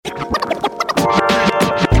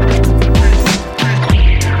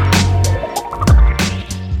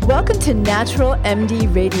to Natural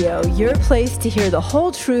MD Radio, your place to hear the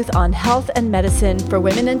whole truth on health and medicine for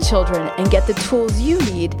women and children and get the tools you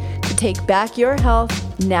need to take back your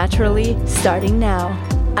health naturally starting now.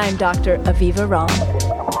 I'm Dr. Aviva Ram.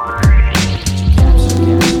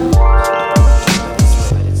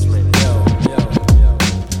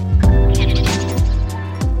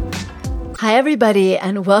 Hi, everybody,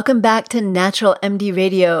 and welcome back to Natural MD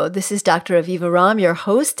Radio. This is Dr. Aviva Ram, your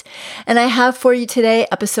host, and I have for you today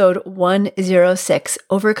episode 106,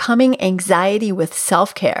 Overcoming Anxiety with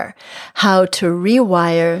Self-Care, How to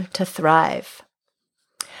Rewire to Thrive.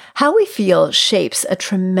 How we feel shapes a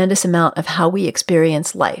tremendous amount of how we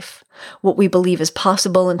experience life, what we believe is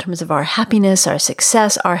possible in terms of our happiness, our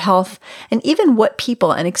success, our health, and even what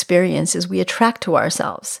people and experiences we attract to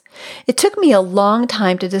ourselves. It took me a long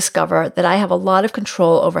time to discover that I have a lot of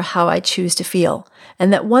control over how I choose to feel,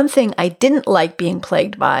 and that one thing I didn't like being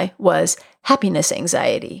plagued by was happiness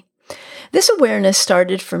anxiety. This awareness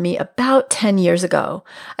started for me about 10 years ago.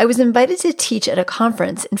 I was invited to teach at a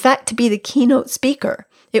conference, in fact, to be the keynote speaker.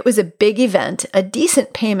 It was a big event, a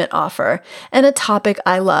decent payment offer, and a topic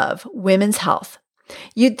I love, women's health.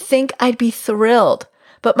 You'd think I'd be thrilled,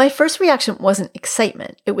 but my first reaction wasn't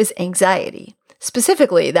excitement, it was anxiety.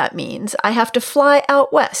 Specifically, that means I have to fly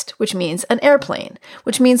out west, which means an airplane,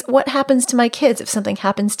 which means what happens to my kids if something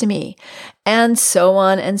happens to me, and so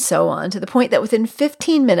on, to the point that within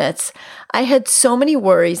 15 minutes, I had so many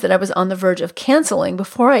worries that I was on the verge of canceling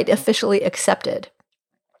before I'd officially accepted.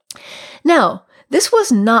 Now, this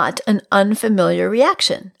was not an unfamiliar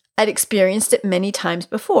reaction. I'd experienced it many times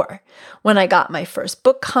before. When I got my first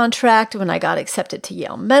book contract, when I got accepted to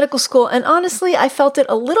Yale Medical School, and honestly, I felt it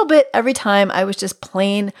a little bit every time I was just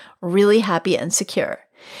plain really happy and secure.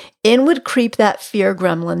 In would creep that fear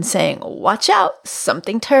gremlin saying, "Watch out,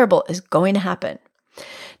 something terrible is going to happen."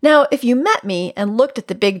 Now, if you met me and looked at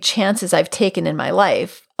the big chances I've taken in my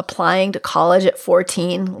life, applying to college at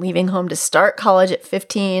 14, leaving home to start college at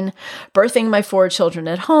 15, birthing my 4 children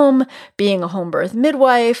at home, being a home birth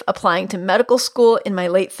midwife, applying to medical school in my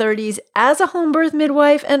late 30s as a home birth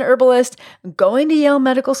midwife and herbalist, going to Yale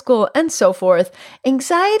Medical School, and so forth,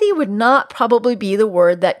 anxiety would not probably be the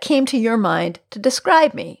word that came to your mind to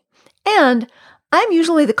describe me. And I'm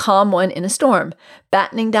usually the calm one in a storm,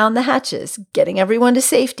 battening down the hatches, getting everyone to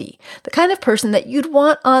safety, the kind of person that you'd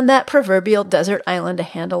want on that proverbial desert island to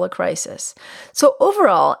handle a crisis. So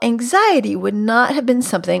overall, anxiety would not have been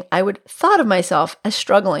something I would thought of myself as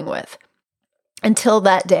struggling with. Until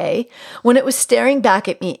that day, when it was staring back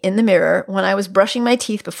at me in the mirror when I was brushing my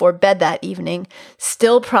teeth before bed that evening,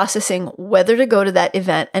 still processing whether to go to that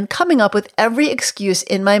event and coming up with every excuse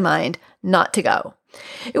in my mind not to go.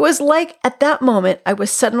 It was like at that moment I was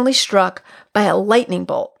suddenly struck by a lightning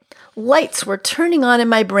bolt. Lights were turning on in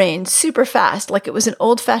my brain super fast, like it was an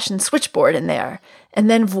old-fashioned switchboard in there. And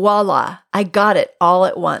then voila, I got it all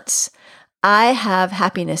at once. I have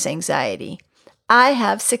happiness anxiety. I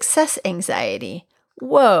have success anxiety.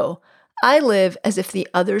 Whoa, I live as if the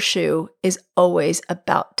other shoe is always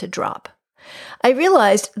about to drop. I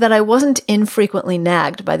realized that I wasn't infrequently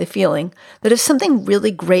nagged by the feeling that if something really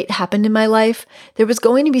great happened in my life, there was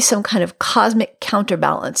going to be some kind of cosmic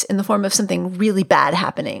counterbalance in the form of something really bad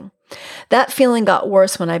happening. That feeling got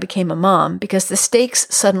worse when I became a mom because the stakes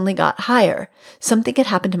suddenly got higher. Something had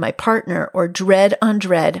happened to my partner or dread on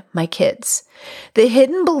dread, my kids. The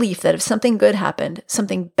hidden belief that if something good happened,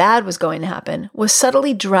 something bad was going to happen was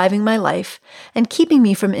subtly driving my life and keeping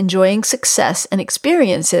me from enjoying success and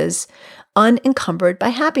experiences unencumbered by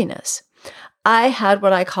happiness. I had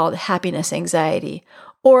what I called happiness anxiety,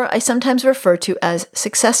 or I sometimes refer to as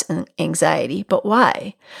success anxiety. But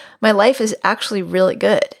why? My life is actually really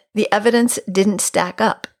good. The evidence didn't stack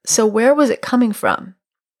up. So where was it coming from?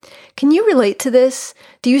 Can you relate to this?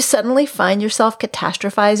 Do you suddenly find yourself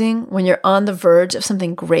catastrophizing when you're on the verge of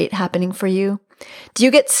something great happening for you? Do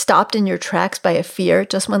you get stopped in your tracks by a fear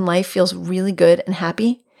just when life feels really good and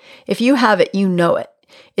happy? If you have it, you know it.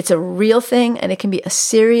 It's a real thing, and it can be a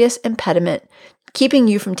serious impediment, keeping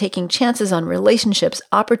you from taking chances on relationships,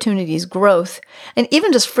 opportunities, growth, and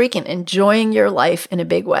even just freaking enjoying your life in a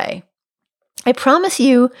big way. I promise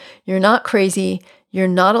you, you're not crazy, you're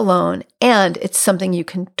not alone, and it's something you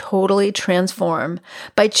can totally transform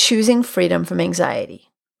by choosing freedom from anxiety.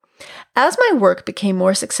 As my work became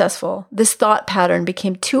more successful, this thought pattern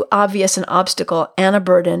became too obvious an obstacle and a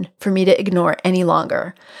burden for me to ignore any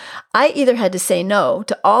longer. I either had to say no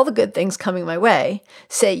to all the good things coming my way,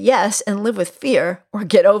 say yes and live with fear, or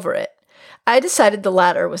get over it. I decided the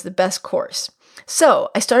latter was the best course. So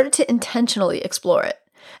I started to intentionally explore it.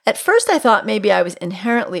 At first, I thought maybe I was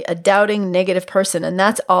inherently a doubting, negative person, and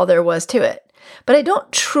that's all there was to it. But I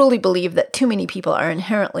don't truly believe that too many people are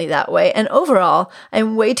inherently that way, and overall,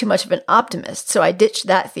 I'm way too much of an optimist, so I ditched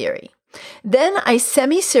that theory. Then I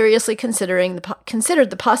semi-seriously considered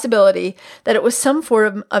the possibility that it was some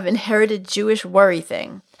form of inherited Jewish worry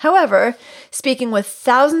thing. However, speaking with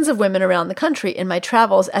thousands of women around the country in my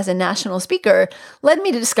travels as a national speaker led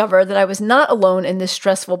me to discover that I was not alone in this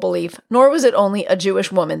stressful belief, nor was it only a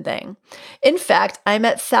Jewish woman thing. In fact, I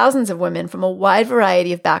met thousands of women from a wide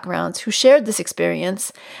variety of backgrounds who shared this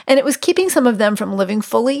experience, and it was keeping some of them from living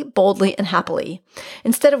fully, boldly, and happily.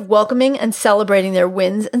 Instead of welcoming and celebrating their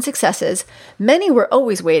wins and successes, many were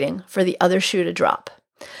always waiting for the other shoe to drop.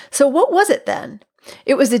 So what was it then?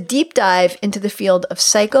 It was a deep dive into the field of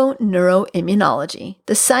psychoneuroimmunology,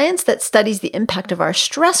 the science that studies the impact of our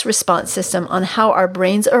stress response system on how our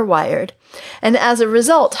brains are wired, and as a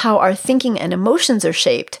result, how our thinking and emotions are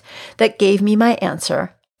shaped, that gave me my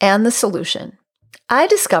answer and the solution. I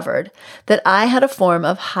discovered that I had a form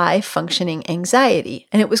of high-functioning anxiety,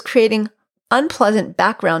 and it was creating unpleasant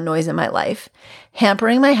background noise in my life,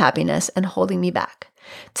 hampering my happiness and holding me back.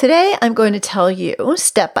 Today, I'm going to tell you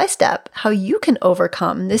step by step how you can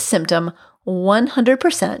overcome this symptom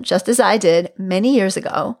 100%, just as I did many years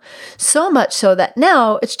ago, so much so that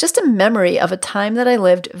now it's just a memory of a time that I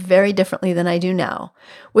lived very differently than I do now,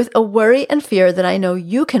 with a worry and fear that I know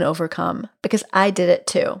you can overcome because I did it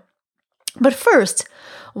too. But first,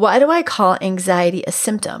 why do I call anxiety a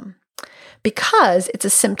symptom? Because it's a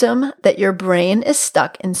symptom that your brain is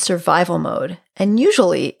stuck in survival mode, and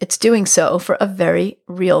usually it's doing so for a very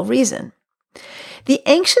real reason. The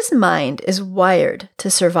anxious mind is wired to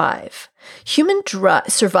survive. Human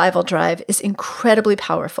survival drive is incredibly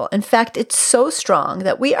powerful. In fact, it's so strong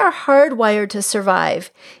that we are hardwired to survive,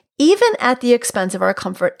 even at the expense of our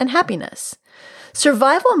comfort and happiness.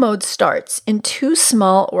 Survival mode starts in two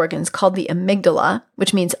small organs called the amygdala,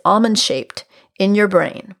 which means almond-shaped, in your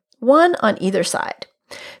brain. One on either side.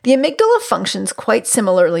 The amygdala functions quite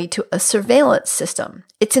similarly to a surveillance system.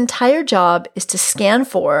 Its entire job is to scan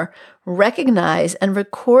for, recognize, and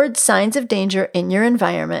record signs of danger in your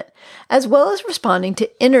environment, as well as responding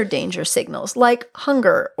to inner danger signals like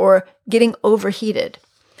hunger or getting overheated.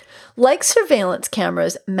 Like surveillance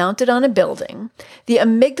cameras mounted on a building, the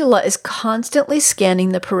amygdala is constantly scanning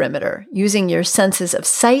the perimeter using your senses of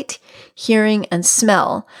sight, hearing, and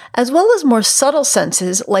smell, as well as more subtle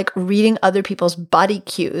senses like reading other people's body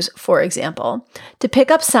cues, for example, to pick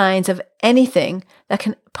up signs of anything that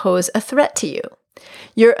can pose a threat to you.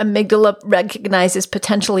 Your amygdala recognizes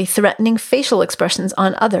potentially threatening facial expressions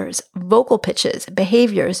on others, vocal pitches,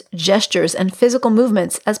 behaviors, gestures, and physical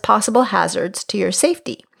movements as possible hazards to your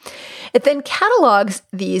safety. It then catalogs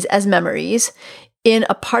these as memories in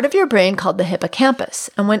a part of your brain called the hippocampus.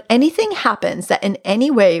 And when anything happens that in any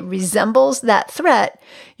way resembles that threat,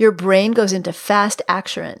 your brain goes into fast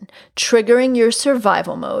action, triggering your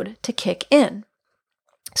survival mode to kick in.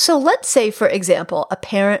 So let's say, for example, a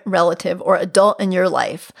parent, relative, or adult in your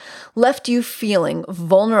life left you feeling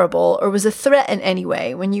vulnerable or was a threat in any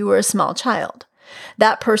way when you were a small child.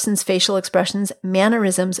 That person's facial expressions,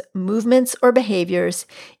 mannerisms, movements, or behaviors,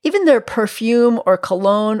 even their perfume or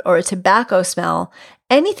cologne or a tobacco smell,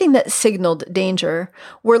 anything that signaled danger,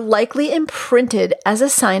 were likely imprinted as a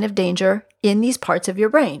sign of danger in these parts of your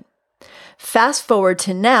brain. Fast forward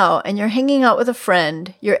to now, and you're hanging out with a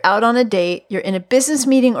friend, you're out on a date, you're in a business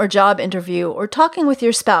meeting or job interview, or talking with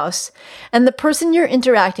your spouse, and the person you're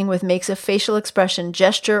interacting with makes a facial expression,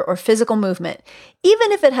 gesture, or physical movement,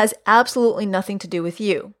 even if it has absolutely nothing to do with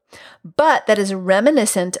you. But that is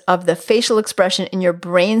reminiscent of the facial expression in your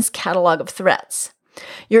brain's catalog of threats.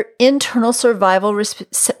 Your internal survival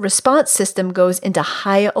response system goes into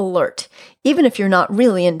high alert, even if you're not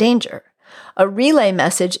really in danger. A relay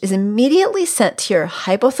message is immediately sent to your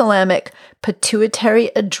hypothalamic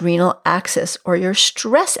pituitary adrenal axis, or your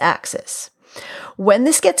stress axis. When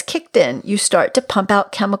this gets kicked in, you start to pump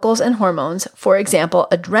out chemicals and hormones, for example,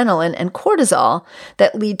 adrenaline and cortisol,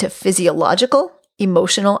 that lead to physiological,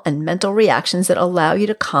 emotional, and mental reactions that allow you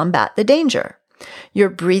to combat the danger. Your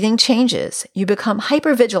breathing changes. You become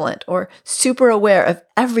hypervigilant or super aware of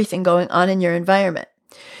everything going on in your environment.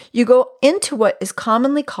 You go into what is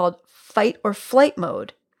commonly called fight or flight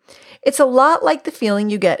mode. It's a lot like the feeling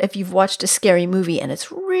you get if you've watched a scary movie and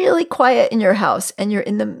it's really quiet in your house and you're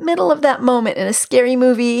in the middle of that moment in a scary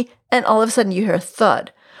movie and all of a sudden you hear a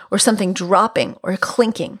thud or something dropping or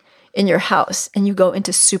clinking in your house and you go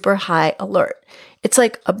into super high alert. It's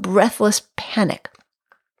like a breathless panic.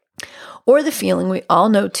 Or the feeling we all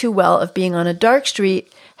know too well of being on a dark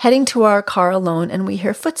street, heading to our car alone and we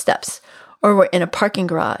hear footsteps, or we're in a parking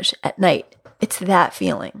garage at night. It's that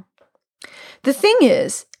feeling. The thing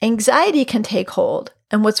is, anxiety can take hold,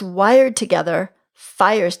 and what's wired together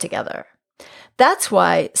fires together. That's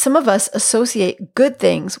why some of us associate good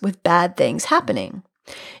things with bad things happening.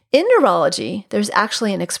 In neurology, there's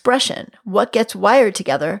actually an expression: what gets wired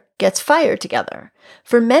together gets fired together.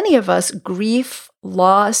 For many of us, grief,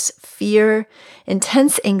 loss, fear,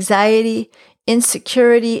 intense anxiety,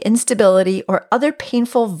 insecurity, instability, or other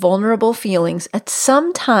painful, vulnerable feelings at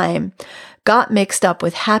some time got mixed up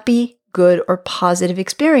with happy, good, or positive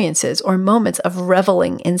experiences or moments of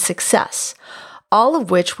reveling in success, all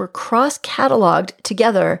of which were cross-cataloged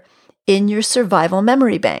together in your survival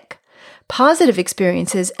memory bank. Positive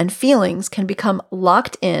experiences and feelings can become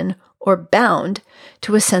locked in or bound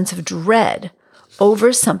to a sense of dread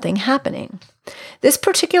over something happening. This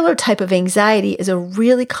particular type of anxiety is a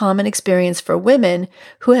really common experience for women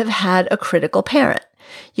who have had a critical parent.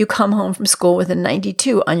 You come home from school with a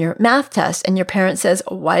 92 on your math test and your parent says,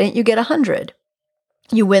 "Why didn't you get 100?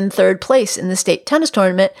 You win third place in the state tennis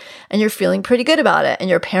tournament and you're feeling pretty good about it, and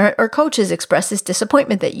your parent or coaches expresses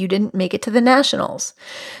disappointment that you didn't make it to the nationals."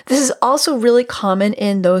 This is also really common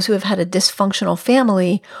in those who have had a dysfunctional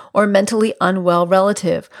family or mentally unwell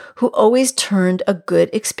relative who always turned a good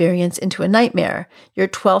experience into a nightmare. Your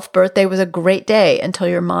 12th birthday was a great day until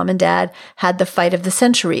your mom and dad had the fight of the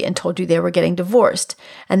century and told you they were getting divorced,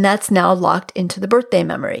 and that's now locked into the birthday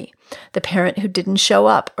memory. The parent who didn't show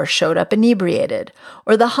up or showed up inebriated,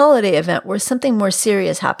 or the holiday event where something more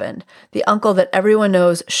serious happened, the uncle that everyone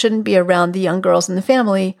knows shouldn't be around the young girls in the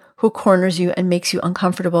family who corners you and makes you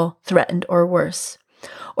uncomfortable, threatened, or worse.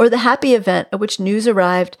 Or the happy event at which news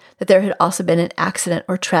arrived that there had also been an accident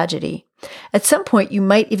or tragedy. At some point, you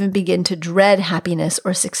might even begin to dread happiness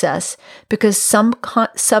or success because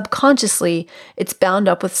subconsciously it's bound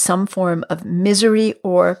up with some form of misery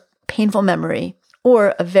or painful memory,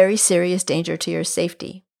 or a very serious danger to your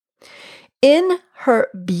safety. In her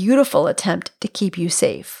beautiful attempt to keep you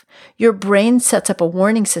safe, your brain sets up a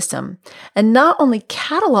warning system and not only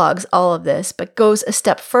catalogs all of this, but goes a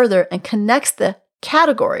step further and connects the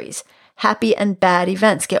categories. Happy and bad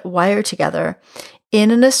events get wired together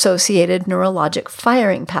in an associated neurologic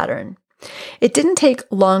firing pattern. It didn't take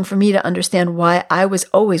long for me to understand why I was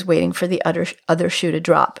always waiting for the other shoe to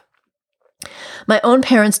drop. My own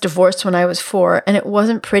parents divorced when I was 4, and it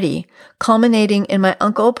wasn't pretty, culminating in my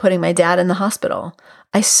uncle putting my dad in the hospital.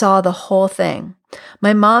 I saw the whole thing.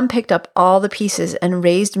 My mom picked up all the pieces and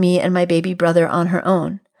raised me and my baby brother on her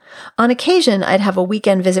own. On occasion, I'd have a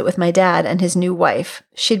weekend visit with my dad and his new wife.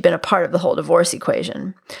 She'd been a part of the whole divorce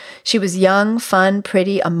equation. She was young, fun,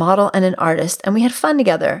 pretty, a model and an artist, and we had fun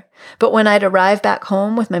together. But when I'd arrive back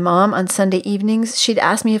home with my mom on Sunday evenings, she'd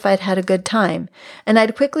ask me if I'd had a good time, and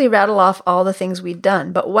I'd quickly rattle off all the things we'd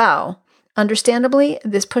done. But wow, understandably,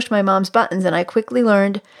 this pushed my mom's buttons, and I quickly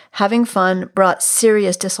learned having fun brought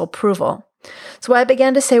serious disapproval. So I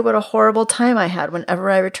began to say what a horrible time I had whenever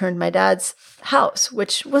I returned my dad's house,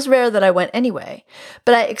 which was rare that I went anyway.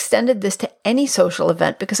 But I extended this to any social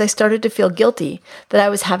event because I started to feel guilty that I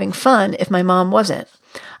was having fun if my mom wasn't.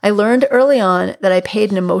 I learned early on that I paid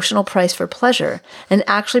an emotional price for pleasure and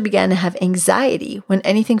actually began to have anxiety when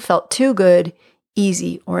anything felt too good,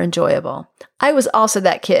 easy, or enjoyable. I was also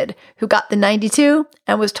that kid who got the 92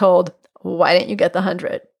 and was told, "Why didn't you get the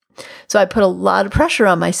 100? So I put a lot of pressure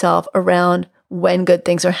on myself around when good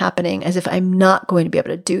things are happening, as if I'm not going to be able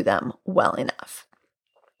to do them well enough.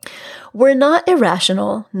 We're not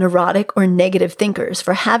irrational, neurotic, or negative thinkers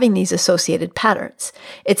for having these associated patterns.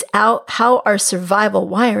 It's how our survival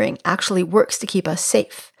wiring actually works to keep us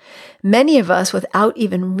safe. Many of us, without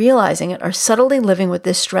even realizing it, are subtly living with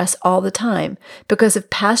this stress all the time because of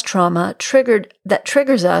past trauma that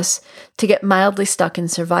triggers us to get mildly stuck in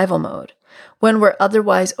survival mode. When we're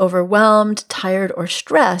otherwise overwhelmed, tired, or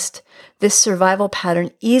stressed, this survival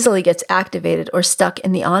pattern easily gets activated or stuck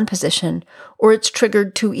in the on position, or it's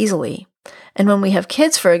triggered too easily. And when we have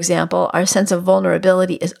kids, for example, our sense of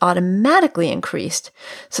vulnerability is automatically increased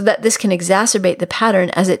so that this can exacerbate the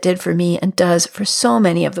pattern as it did for me and does for so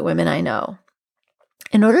many of the women I know.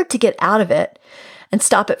 In order to get out of it and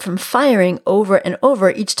stop it from firing over and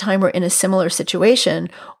over each time we're in a similar situation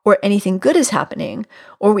or anything good is happening,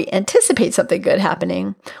 or we anticipate something good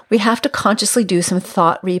happening, we have to consciously do some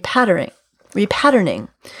thought repatterning,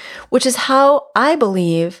 which is how I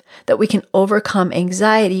believe that we can overcome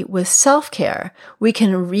anxiety with self-care. We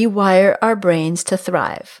can rewire our brains to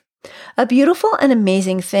thrive. A beautiful and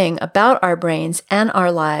amazing thing about our brains and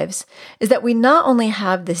our lives is that we not only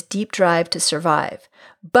have this deep drive to survive,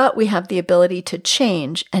 but we have the ability to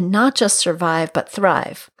change and not just survive, but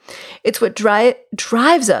thrive. It's what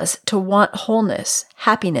drives us to want wholeness,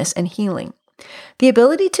 happiness, and healing. The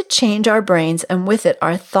ability to change our brains and with it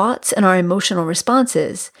our thoughts and our emotional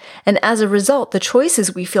responses, and as a result, the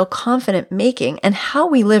choices we feel confident making and how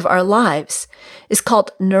we live our lives, is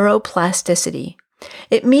called neuroplasticity.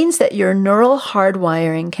 It means that your neural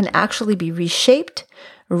hardwiring can actually be reshaped,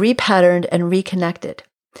 repatterned, and reconnected.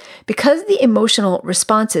 Because the emotional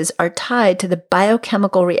responses are tied to the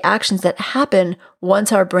biochemical reactions that happen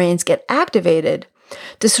once our brains get activated,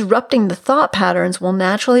 disrupting the thought patterns will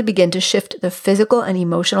naturally begin to shift the physical and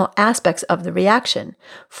emotional aspects of the reaction.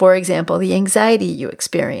 For example, the anxiety you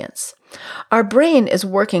experience. Our brain is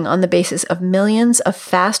working on the basis of millions of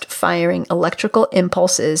fast-firing electrical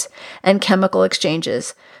impulses and chemical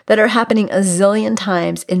exchanges that are happening a zillion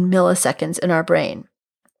times in milliseconds in our brain.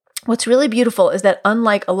 What's really beautiful is that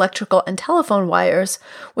unlike electrical and telephone wires,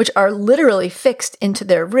 which are literally fixed into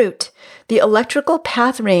their root, the electrical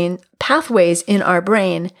pathways in our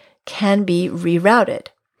brain can be rerouted.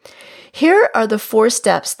 Here are the 4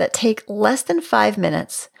 steps that take less than 5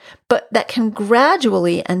 minutes, but that can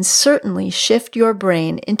gradually and certainly shift your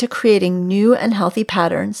brain into creating new and healthy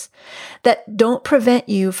patterns that don't prevent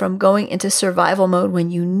you from going into survival mode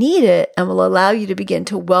when you need it and will allow you to begin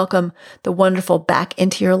to welcome the wonderful back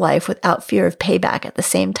into your life without fear of payback at the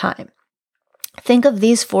same time. Think of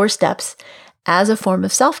these 4 steps as a form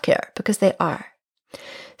of self-care because they are.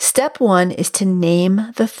 Step 1 is to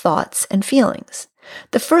name the thoughts and feelings.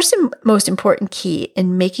 The first and most important key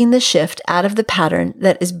in making the shift out of the pattern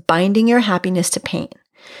that is binding your happiness to pain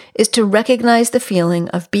is to recognize the feeling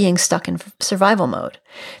of being stuck in survival mode.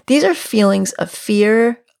 These are feelings of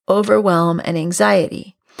fear, overwhelm, and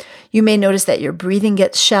anxiety. You may notice that your breathing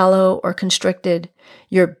gets shallow or constricted.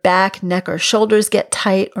 Your back, neck, or shoulders get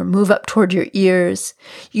tight or move up toward your ears.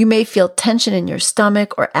 You may feel tension in your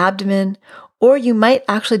stomach or abdomen, or you might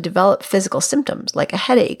actually develop physical symptoms like a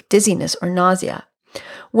headache, dizziness, or nausea.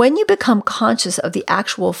 When you become conscious of the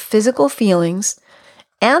actual physical feelings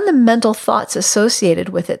and the mental thoughts associated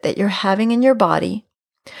with it that you're having in your body,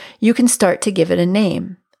 you can start to give it a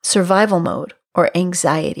name, survival mode or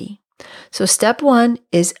anxiety. So step 1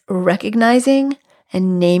 is recognizing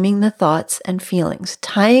and naming the thoughts and feelings,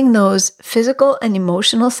 tying those physical and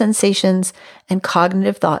emotional sensations and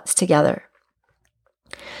cognitive thoughts together.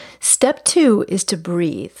 Step 2 is to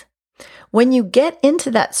breathe. When you get into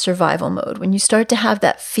that survival mode, when you start to have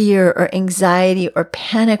that fear or anxiety or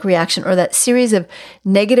panic reaction or that series of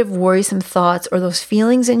negative worrisome thoughts or those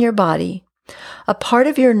feelings in your body, a part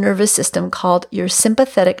of your nervous system called your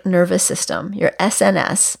sympathetic nervous system, your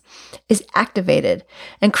SNS, is activated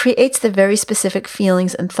and creates the very specific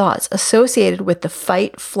feelings and thoughts associated with the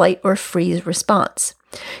fight, flight, or freeze response.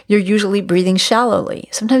 You're usually breathing shallowly.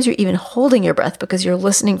 Sometimes you're even holding your breath because you're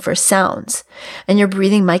listening for sounds, and your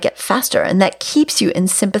breathing might get faster, and that keeps you in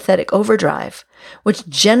sympathetic overdrive, which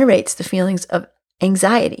generates the feelings of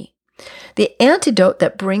anxiety. The antidote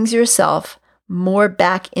that brings yourself more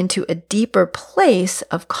back into a deeper place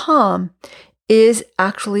of calm is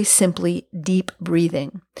actually simply deep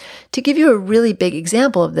breathing. To give you a really big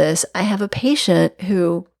example of this, I have a patient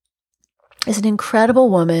who is an incredible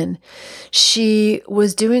woman. She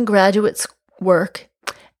was doing graduate work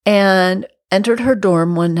and entered her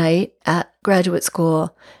dorm one night at graduate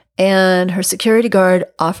school, and her security guard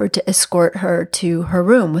offered to escort her to her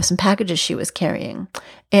room with some packages she was carrying,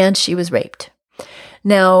 and she was raped.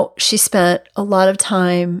 Now, she spent a lot of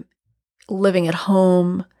time living at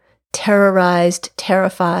home, terrorized,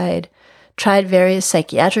 terrified, tried various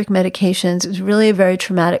psychiatric medications. It was really a very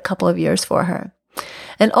traumatic couple of years for her.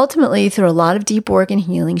 And ultimately, through a lot of deep work and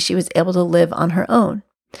healing, she was able to live on her own.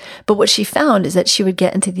 But what she found is that she would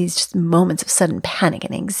get into these just moments of sudden panic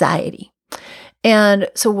and anxiety. And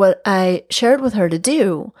so what I shared with her to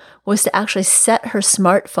do was to actually set her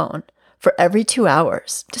smartphone for every 2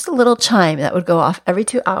 hours, just a little chime that would go off every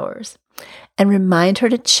 2 hours, and remind her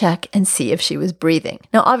to check and see if she was breathing.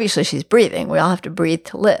 Now, obviously she's breathing. We all have to breathe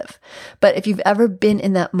to live. But if you've ever been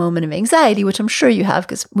in that moment of anxiety, which I'm sure you have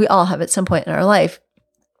because we all have at some point in our life,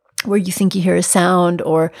 where you think you hear a sound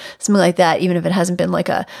or something like that, even if it hasn't been like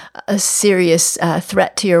a serious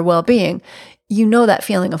threat to your well-being, you know that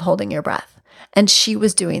feeling of holding your breath. And she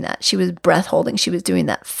was doing that. She was breath holding. She was doing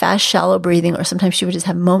that fast, shallow breathing, or sometimes she would just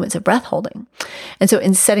have moments of breath holding. And so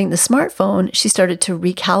in setting the smartphone, she started to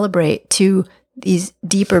recalibrate to these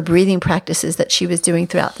deeper breathing practices that she was doing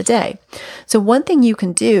throughout the day. So one thing you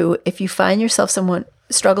can do if you find yourself someone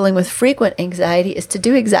struggling with frequent anxiety is to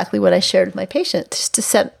do exactly what I shared with my patient, just to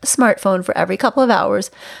set a smartphone for every couple of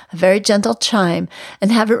hours, a very gentle chime,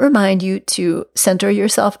 and have it remind you to center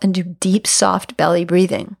yourself and do deep, soft belly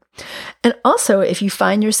breathing. And also, if you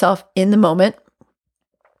find yourself in the moment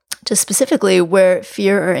just specifically where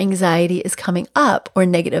fear or anxiety is coming up, or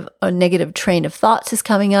a negative train of thoughts is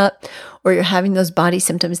coming up, or you're having those body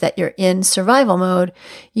symptoms that you're in survival mode,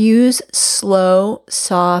 use slow,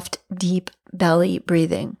 soft, deep belly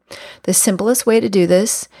breathing. The simplest way to do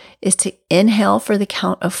this is to inhale for the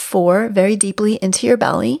count of 4 very deeply into your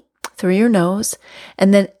belly through your nose,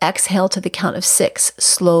 and then exhale to the count of 6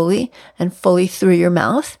 slowly and fully through your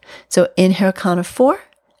mouth. So inhale count of 4,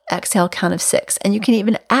 exhale count of 6. And you can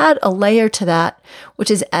even add a layer to that, which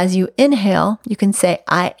is as you inhale, you can say,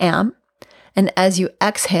 I am. And as you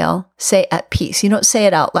exhale, say at peace. You don't say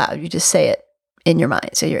it out loud. You just say it in your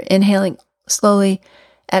mind. So you're inhaling slowly,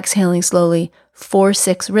 exhaling slowly,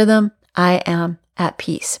 4-6 rhythm. I am at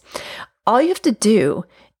peace. All you have to do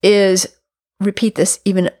is repeat this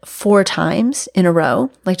even 4 times in a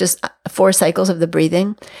row, like just 4 cycles of the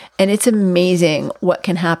breathing. And it's amazing what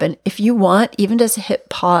can happen. If you want, even just hit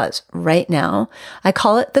pause right now. I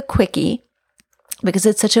call it the quickie because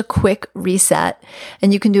it's such a quick reset,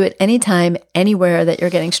 and you can do it anytime, anywhere that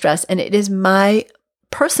you're getting stressed. And it is my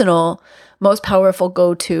personal most powerful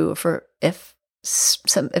go-to for if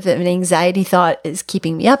an anxiety thought is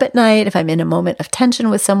keeping me up at night, if I'm in a moment of tension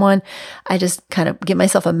with someone, I just kind of give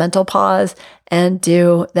myself a mental pause and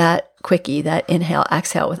do that quickie, that inhale,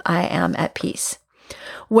 exhale with I am at peace.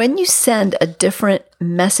 When you send a different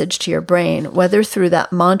message to your brain, whether through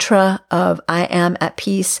that mantra of I am at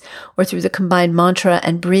peace or through the combined mantra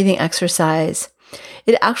and breathing exercise,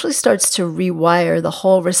 it actually starts to rewire the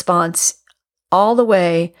whole response all the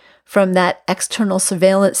way from that external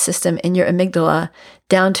surveillance system in your amygdala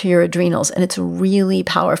down to your adrenals. And it's really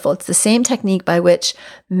powerful. It's the same technique by which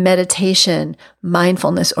meditation,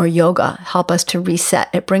 mindfulness, or yoga help us to reset.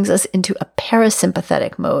 It brings us into a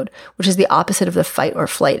parasympathetic mode, which is the opposite of the fight or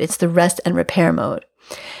flight. It's the rest and repair mode.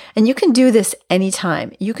 And you can do this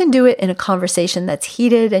anytime. You can do it in a conversation that's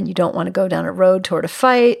heated and you don't want to go down a road toward a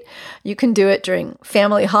fight. You can do it during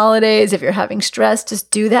family holidays. If you're having stress,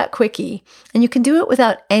 just do that quickie. And you can do it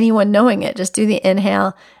without anyone knowing it. Just do the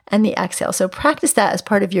inhale and the exhale. So practice that as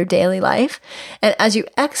part of your daily life. And as you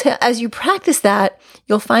exhale, as you practice that,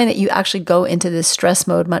 you'll find that you actually go into this stress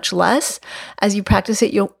mode much less. As you practice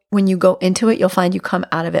it, when you go into it, you'll find you come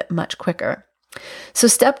out of it much quicker. So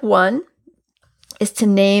step 1 is to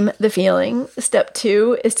name the feeling. Step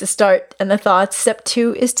 2 is to start and the thoughts. Step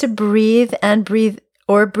 2 is to breathe and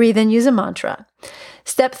use a mantra.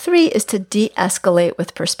 Step 3 is to de-escalate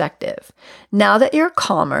with perspective. Now that you're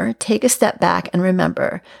calmer, take a step back and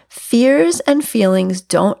remember, fears and feelings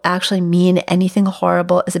don't actually mean anything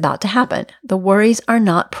horrible is about to happen. The worries are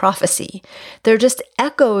not prophecy. They're just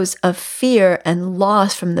echoes of fear and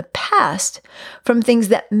loss from the past, from things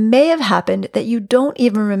that may have happened that you don't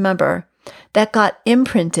even remember, that got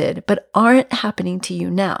imprinted but aren't happening to you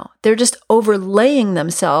now. They're just overlaying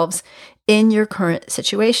themselves in your current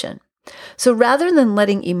situation. So rather than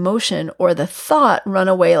letting emotion or the thought run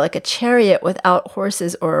away like a chariot without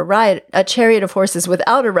horses or a chariot of horses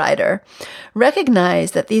without a rider,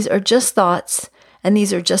 recognize that these are just thoughts and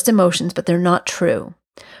these are just emotions, but they're not true.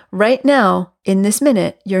 Right now, in this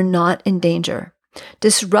minute, you're not in danger.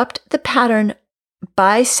 Disrupt the pattern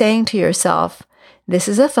by saying to yourself, this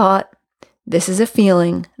is a thought, this is a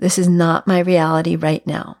feeling, this is not my reality right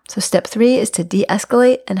now. So step 3 is to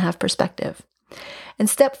de-escalate and have perspective. And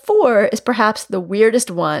step 4 is perhaps the weirdest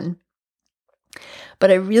one, but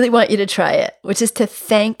I really want you to try it, which is to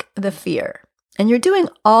thank the fear. And you're doing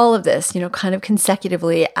all of this, kind of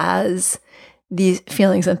consecutively as these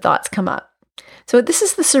feelings and thoughts come up. So this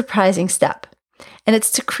is the surprising step. And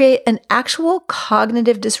it's to create an actual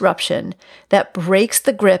cognitive disruption that breaks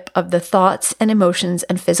the grip of the thoughts and emotions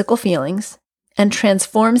and physical feelings and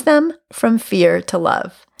transforms them from fear to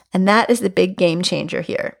love. And that is the big game changer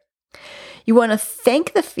here. You want to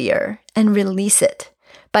thank the fear and release it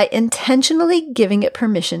by intentionally giving it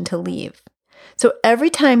permission to leave. So every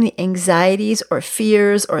time the anxieties or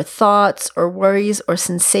fears or thoughts or worries or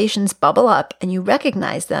sensations bubble up and you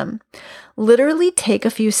recognize them, literally take a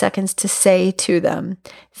few seconds to say to them,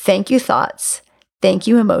 thank you thoughts, thank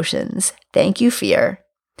you emotions, thank you fear.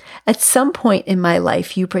 At some point in my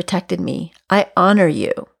life, you protected me. I honor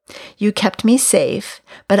you. You kept me safe,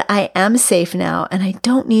 but I am safe now and I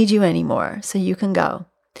don't need you anymore, so you can go.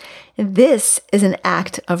 This is an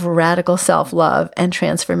act of radical self-love and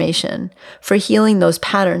transformation for healing those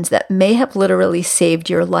patterns that may have literally saved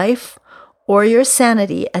your life or your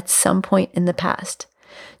sanity at some point in the past.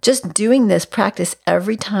 Just doing this practice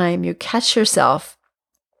every time you catch yourself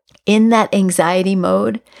in that anxiety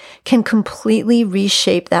mode can completely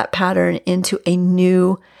reshape that pattern into a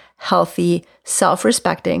new, healthy,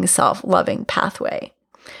 self-respecting, self-loving pathway.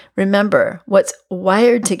 Remember, what's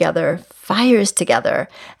wired together fires together,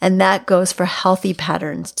 and that goes for healthy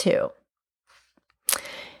patterns too.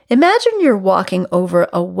 Imagine you're walking over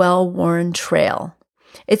a well-worn trail.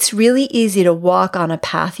 It's really easy to walk on a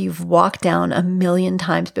path you've walked down a million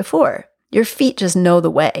times before. Your feet just know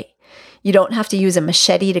the way. You don't have to use a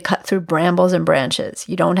machete to cut through brambles and branches.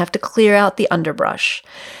 You don't have to clear out the underbrush.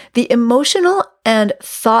 The emotional and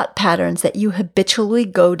thought patterns that you habitually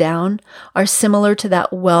go down are similar to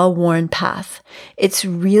that well-worn path. It's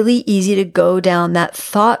really easy to go down that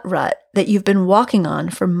thought rut that you've been walking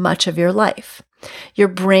on for much of your life. Your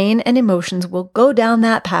brain and emotions will go down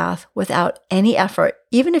that path without any effort,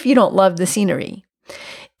 even if you don't love the scenery.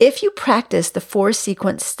 If you practice the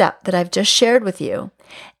 4-sequence step that I've just shared with you,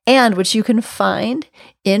 and which you can find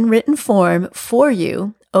in written form for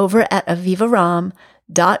you over at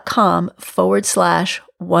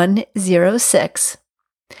avivaram.com/106,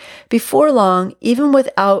 before long, even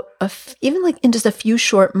in just a few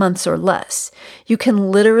short months or less, you can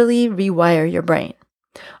literally rewire your brain.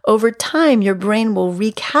 Over time, your brain will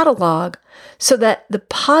recatalog so that the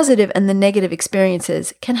positive and the negative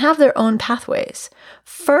experiences can have their own pathways.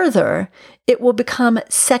 Further, it will become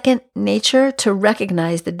second nature to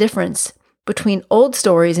recognize the difference between old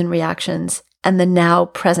stories and reactions and the now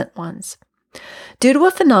present ones. Due to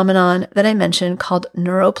a phenomenon that I mentioned called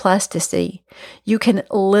neuroplasticity, you can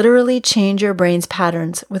literally change your brain's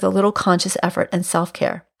patterns with a little conscious effort and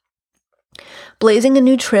self-care. Blazing a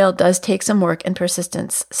new trail does take some work and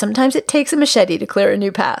persistence. Sometimes it takes a machete to clear a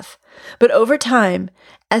new path. But over time,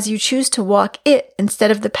 as you choose to walk it instead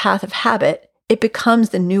of the path of habit, it becomes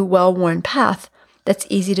the new well-worn path that's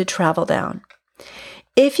easy to travel down.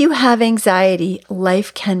 If you have anxiety,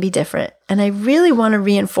 life can be different. And I really want to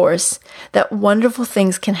reinforce that wonderful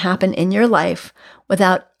things can happen in your life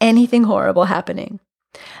without anything horrible happening.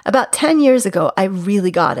 About 10 years ago, I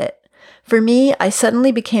really got it. For me, I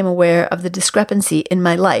suddenly became aware of the discrepancy in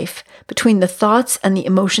my life between the thoughts and the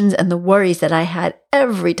emotions and the worries that I had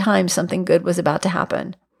every time something good was about to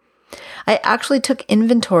happen. I actually took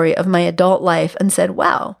inventory of my adult life and said,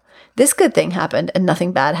 wow, this good thing happened and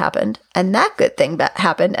nothing bad happened, and that good thing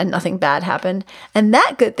happened and nothing bad happened, and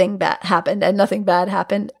that good thing happened and nothing bad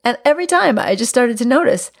happened. And every time I just started to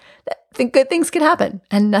notice that good things could happen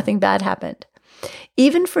and nothing bad happened.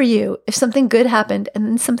 Even for you, if something good happened and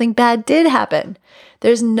then something bad did happen,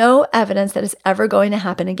 there's no evidence that it's ever going to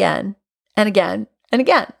happen again and again and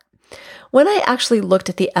again. When I actually looked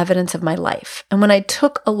at the evidence of my life, and when I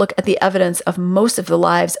took a look at the evidence of most of the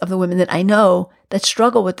lives of the women that I know that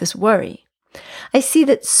struggle with this worry, I see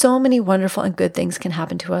that so many wonderful and good things can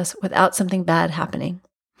happen to us without something bad happening.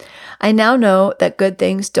 I now know that good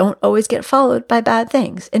things don't always get followed by bad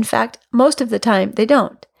things. In fact, most of the time they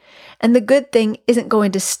don't. And the good thing isn't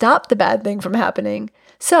going to stop the bad thing from happening.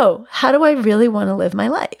 So how do I really want to live my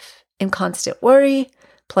life? In constant worry,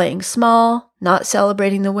 playing small, not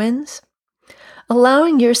celebrating the wins?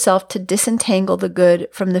 Allowing yourself to disentangle the good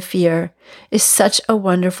from the fear is such a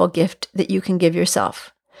wonderful gift that you can give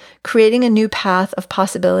yourself. Creating a new path of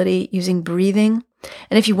possibility using breathing,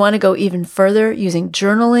 and if you want to go even further, using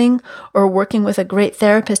journaling or working with a great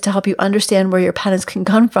therapist to help you understand where your patterns can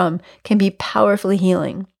come from, can be powerfully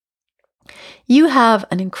healing. You have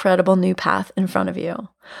an incredible new path in front of you,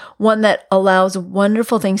 one that allows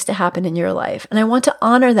wonderful things to happen in your life. And I want to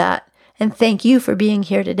honor that and thank you for being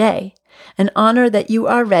here today, and honor that you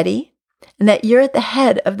are ready and that you're at the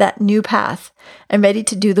head of that new path and ready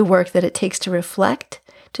to do the work that it takes to reflect,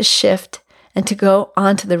 to shift, and to go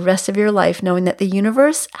on to the rest of your life knowing that the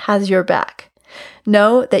universe has your back.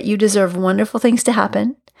 Know that you deserve wonderful things to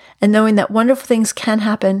happen, and knowing that wonderful things can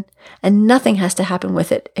happen and nothing has to happen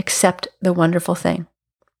with it except the wonderful thing.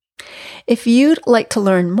 If you'd like to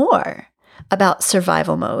learn more about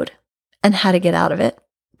survival mode and how to get out of it,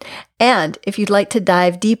 and if you'd like to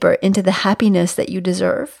dive deeper into the happiness that you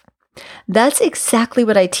deserve, that's exactly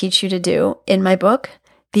what I teach you to do in my book,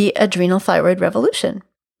 The Adrenal Thyroid Revolution.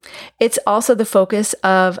 It's also the focus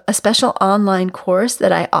of a special online course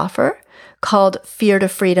that I offer called Fear to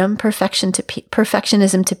Freedom,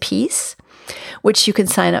 Perfectionism to Peace, which you can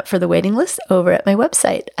sign up for the waiting list over at my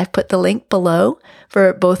website. I've put the link below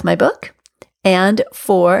for both my book and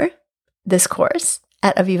for this course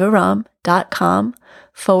at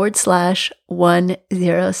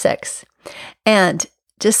avivaram.com/106. And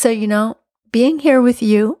just so you know, being here with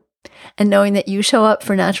you and knowing that you show up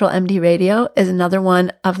for Natural MD Radio is another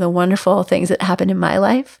one of the wonderful things that happened in my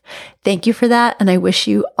life. Thank you for that, and I wish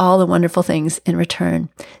you all the wonderful things in return.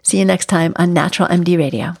 See you next time on Natural MD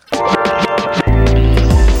Radio.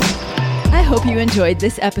 I hope you enjoyed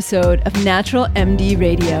this episode of Natural MD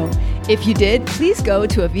Radio. If you did, please go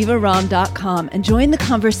to avivaromm.com and join the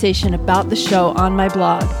conversation about the show on my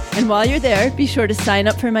blog. And while you're there, be sure to sign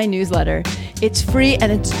up for my newsletter. It's free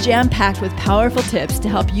and it's jam-packed with powerful tips to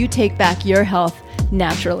help you take back your health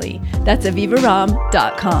naturally. That's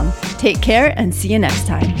avivaromm.com. Take care and see you next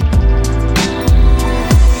time.